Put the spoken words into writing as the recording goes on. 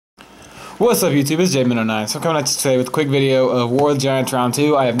What's up YouTube, it's JMin09. So I'm coming at you today with a quick video of War of the Giants Round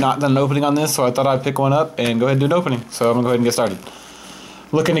 2. I have not done an opening on this, so I thought I'd pick one up and go ahead and do an opening. So I'm going to go ahead and get started.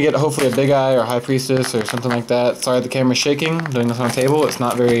 Looking to get hopefully a Big Eye or High Priestess or something like that. Sorry the camera's shaking, doing this on a table. It's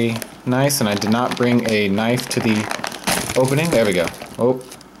not very nice, and I did not bring a knife to the opening. There we go.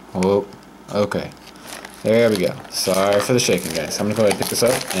 Oh, okay. There we go. Sorry for the shaking, guys. I'm going to go ahead and pick this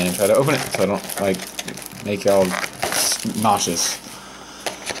up and try to open it so I don't, make y'all nauseous.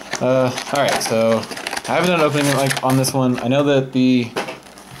 Alright, so I haven't done an opening on this one. I know that the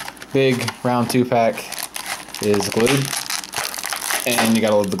big round 2 pack is glued, and you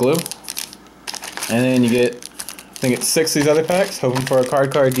gotta love the glue. And then you get, I think it's 6 of these other packs, hoping for a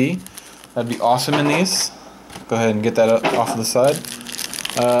card D. That'd be awesome in these. Go ahead and get that off of the side.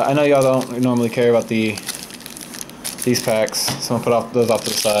 I know y'all don't normally care about these packs, so I'm gonna put those off to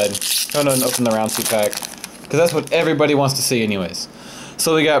the side. Go ahead and open the round 2 pack, because that's what everybody wants to see anyways.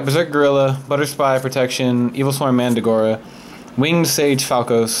 So we got Berserk Gorilla, Butter Spy Protection, Evil Swarm Mandragora, Winged Sage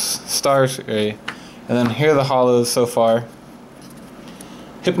Falcos, Star Ray, and then here are the hollows so far.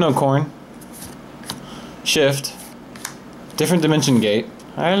 Hypnocorn, Shift, Different Dimension Gate,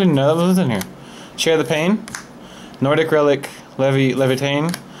 I didn't know that was in here. Share the Pain, Nordic Relic,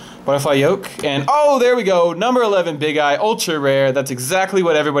 Levitain, Butterfly Yoke, and oh, there we go, number 11 Big Eye, ultra rare. That's exactly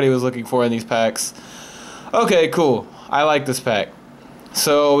what everybody was looking for in these packs. Okay, cool. I like this pack.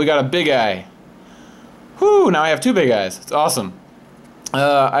 So we got a Big Eye. Whoo, now I have 2 Big Eyes. It's awesome.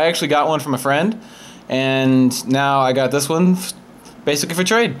 I actually got one from a friend, and now I got this one basically for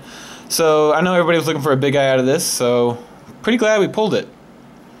trade. So I know everybody was looking for a Big Eye out of this, so pretty glad we pulled it.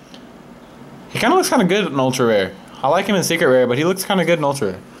 He kind of looks kind of good in ultra rare. I like him in secret rare, but he looks kind of good in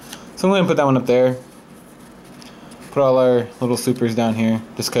ultra rare. So I'm going to put that one up there. Put all our little supers down here,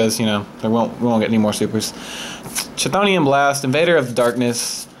 just because, you know, we won't get any more supers. Chthonian Blast, Invader of the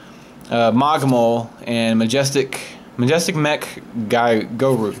Darkness, Mogmol, and Majestic Mech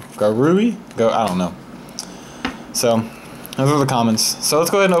Garui? I don't know. So, those are the commons. So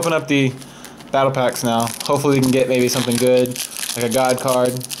let's go ahead and open up the battle packs now. Hopefully we can get maybe something good, like a God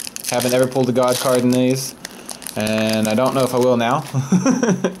card. Haven't ever pulled a God card in these, and I don't know if I will now.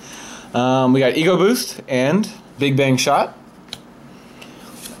 We got Ego Boost and Big Bang Shot,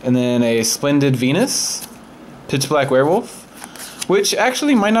 and then a Splendid Venus, Pitch Black Werewolf, which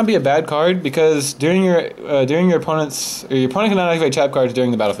actually might not be a bad card because during your opponent cannot activate trap cards during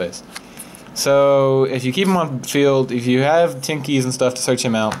the battle phase. So if you keep him on field, if you have 10 keys and stuff to search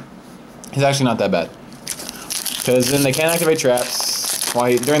him out, he's actually not that bad. Because then they can't activate traps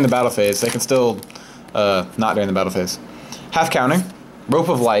during the battle phase. They can still not during the battle phase. Half Counter, Rope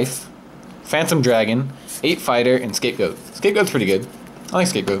of Life, Phantom Dragon, 8 Fighter, and Scapegoat. Scapegoat's pretty good. I like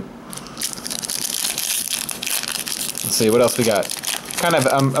Scapegoat. Let's see what else we got.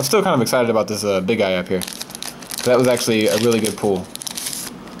 I'm still kind of excited about this Big Eye up here. That was actually a really good pull.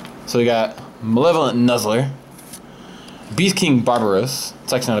 So we got Malevolent Nuzzler, Beast King Barbaros.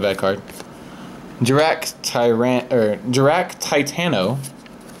 It's actually not a bad card. Jirak Titano,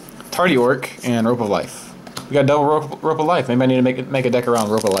 Tardy Orc, and Rope of Life. We got double Rope of Life. Maybe I need to make a deck around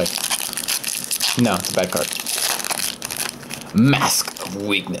Rope of Life. No, it's a bad card. Mask of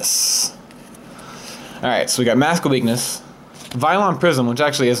Weakness. Alright, so we got Mask of Weakness, Violon Prism, which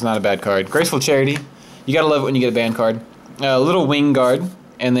actually is not a bad card, Graceful Charity, you gotta love it when you get a banned card, Little Wing Guard,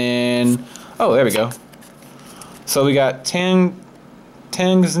 and then, oh, there we go. So we got Tangsnir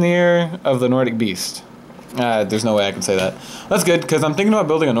of the Nordic Beast. There's no way I can say that. That's good, because I'm thinking about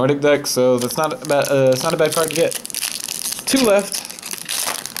building a Nordic deck, so that's not it's not a bad card to get. 2 left.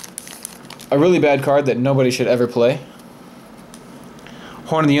 A really bad card that nobody should ever play.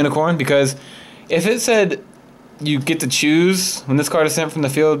 Horn of the Unicorn, because if it said you get to choose, when this card is sent from the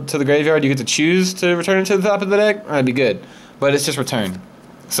field to the graveyard, you get to choose to return it to the top of the deck, that'd be good. But it's just return.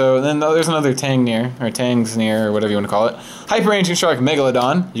 So then there's another Tangsnir, or whatever you want to call it. Hyper Ancient Shark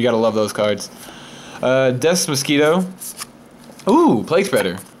Megalodon, you gotta love those cards. Death's Mosquito. Ooh, Plague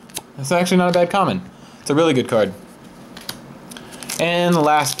Spreader. That's actually not a bad common. It's a really good card. And the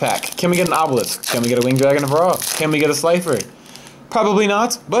last pack. Can we get an Obelisk? Can we get a Winged Dragon of Ra? Can we get a Slifer? Probably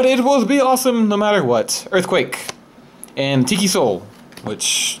not, but it will be awesome no matter what. Earthquake. And Tiki Soul,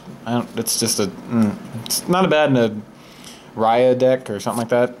 which, it's just it's not a bad in a Raya deck or something like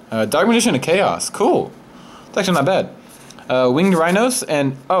that. Dark Magician of Chaos. Cool. It's actually not bad. Winged Rhinos,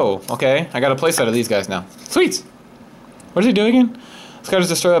 and, oh, okay, I got a playset of these guys now. Sweet! What does he do again? This card is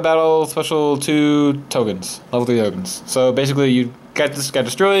destroy a battle, special 2 tokens, level 3 tokens. So basically you got this guy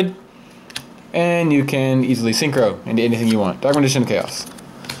destroyed, and you can easily synchro into anything you want. Dark Magician of Chaos.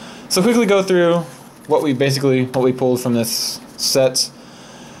 So quickly go through what we pulled from this set.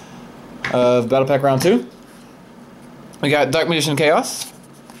 of Battle Pack Round 2. We got Dark Magician Chaos,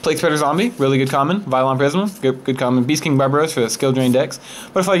 Plague Spreader Zombie, really good common, Violon Prism, good common, Beast King Barbaros for the skill drain decks,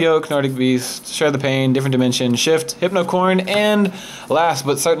 Butterfly Yoke, Nordic Beast, Share the Pain, Different Dimension, Shift, Hypnocorn, and last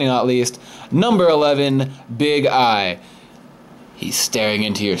but certainly not least, number 11, Big Eye. He's staring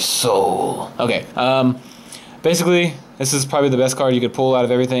into your soul. Okay, basically, this is probably the best card you could pull out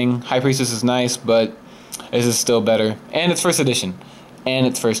of everything. High Priestess is nice, but this is still better. And it's first edition.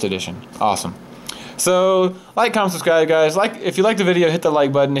 Awesome. So, like, comment, subscribe, guys. If you liked the video, hit the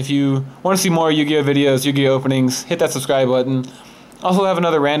like button. If you want to see more Yu-Gi-Oh videos, Yu-Gi-Oh openings, hit that subscribe button. Also have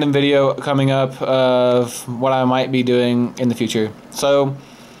another random video coming up of what I might be doing in the future. So,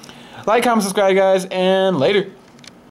 like, comment, subscribe, guys, and later.